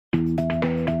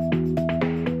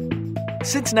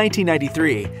Since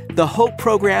 1993, the HOPE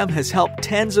program has helped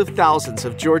tens of thousands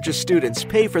of Georgia students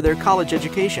pay for their college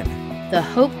education. The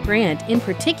HOPE grant, in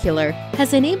particular,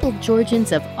 has enabled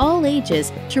Georgians of all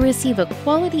ages to receive a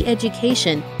quality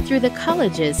education through the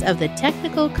colleges of the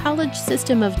Technical College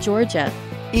System of Georgia.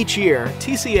 Each year,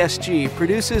 TCSG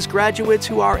produces graduates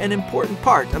who are an important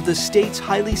part of the state's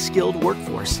highly skilled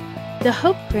workforce. The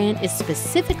HOPE grant is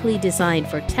specifically designed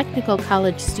for technical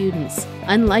college students.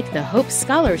 Unlike the HOPE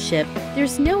scholarship,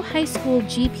 there's no high school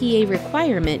GPA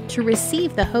requirement to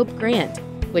receive the HOPE grant,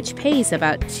 which pays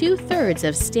about 2/3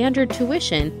 of standard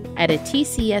tuition at a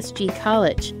TCSG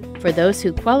college. For those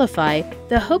who qualify,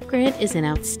 the HOPE grant is an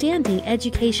outstanding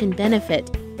education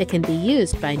benefit that can be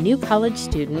used by new college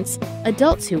students,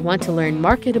 adults who want to learn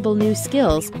marketable new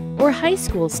skills, or high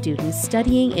school students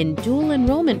studying in dual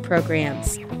enrollment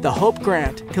programs. The HOPE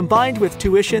grant, combined with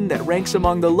tuition that ranks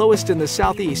among the lowest in the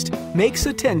Southeast, makes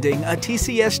attending a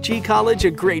TCSG college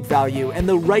a great value and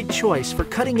the right choice for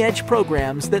cutting-edge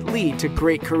programs that lead to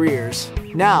great careers.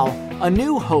 Now, a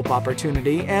new HOPE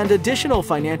opportunity and additional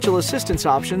financial assistance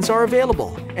options are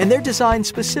available, and they're designed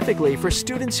specifically for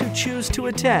students who choose to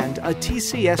attend a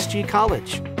TCSG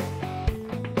college.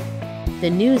 The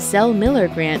new Zell Miller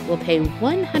grant will pay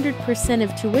 100%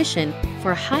 of tuition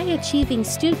for high-achieving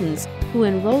students who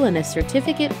enroll in a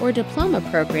certificate or diploma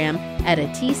program at a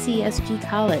TCSG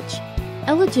college.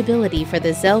 Eligibility for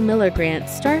the Zell Miller grant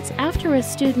starts after a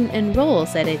student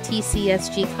enrolls at a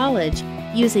TCSG college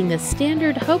using the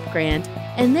standard HOPE grant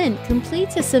and then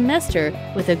completes a semester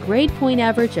with a grade point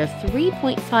average of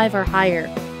 3.5 or higher.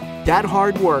 That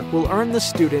hard work will earn the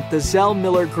student the Zell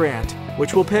Miller grant,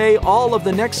 which will pay all of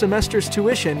the next semester's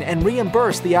tuition and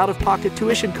reimburse the out-of-pocket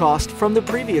tuition cost from the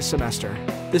previous semester.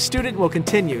 The student will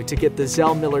continue to get the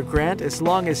Zell Miller grant as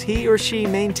long as he or she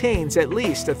maintains at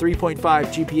least a 3.5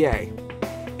 GPA.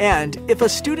 And if a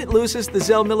student loses the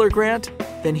Zell Miller grant,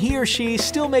 then he or she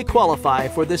still may qualify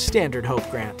for the standard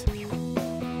HOPE grant.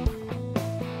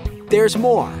 There's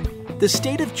more. The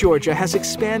state of Georgia has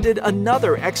expanded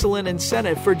another excellent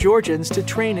incentive for Georgians to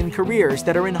train in careers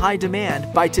that are in high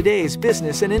demand by today's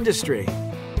business and industry.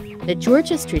 The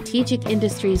Georgia Strategic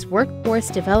Industries Workforce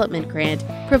Development Grant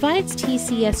provides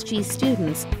TCSG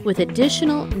students with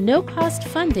additional no-cost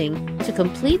funding to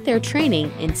complete their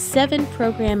training in 7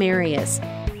 program areas: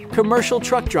 commercial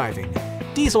truck driving,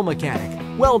 diesel mechanic,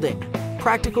 welding,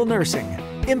 practical nursing,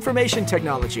 information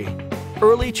technology,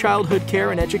 early childhood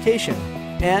care and education,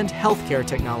 and healthcare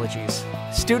technologies.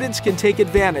 Students can take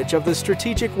advantage of the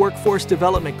Strategic Workforce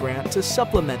Development Grant to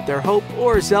supplement their HOPE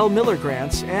or Zell Miller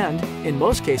grants and, in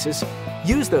most cases,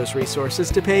 use those resources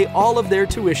to pay all of their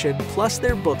tuition plus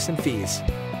their books and fees.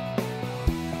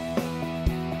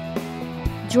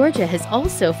 Georgia has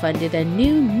also funded a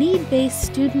new need-based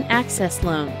student access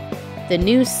loan. The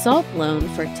new SALT loan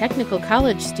for technical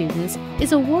college students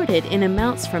is awarded in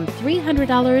amounts from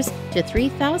 $300 to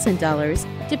 $3,000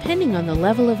 depending on the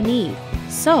level of need.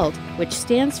 SALT, which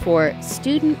stands for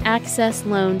Student Access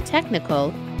Loan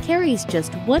Technical, carries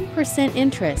just 1%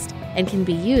 interest and can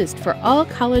be used for all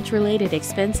college-related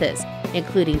expenses,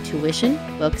 including tuition,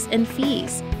 books, and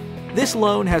fees. This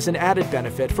loan has an added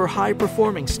benefit for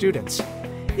high-performing students.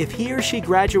 If he or she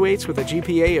graduates with a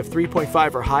GPA of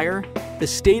 3.5 or higher, the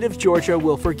state of Georgia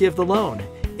will forgive the loan,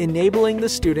 enabling the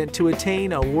student to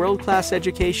attain a world-class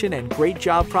education and great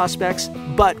job prospects,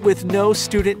 but with no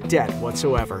student debt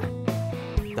whatsoever.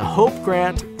 The HOPE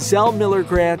grant, Zell Miller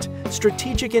grant,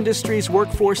 Strategic Industries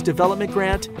Workforce Development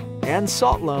grant, and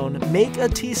SALT loan make a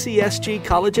TCSG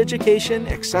college education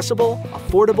accessible,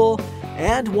 affordable,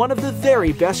 and one of the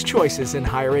very best choices in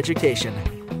higher education.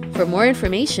 For more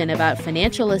information about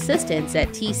financial assistance at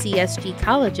TCSG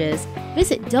colleges,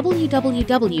 visit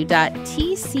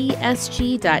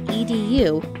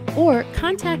www.tcsg.edu or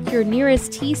contact your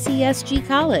nearest TCSG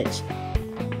college.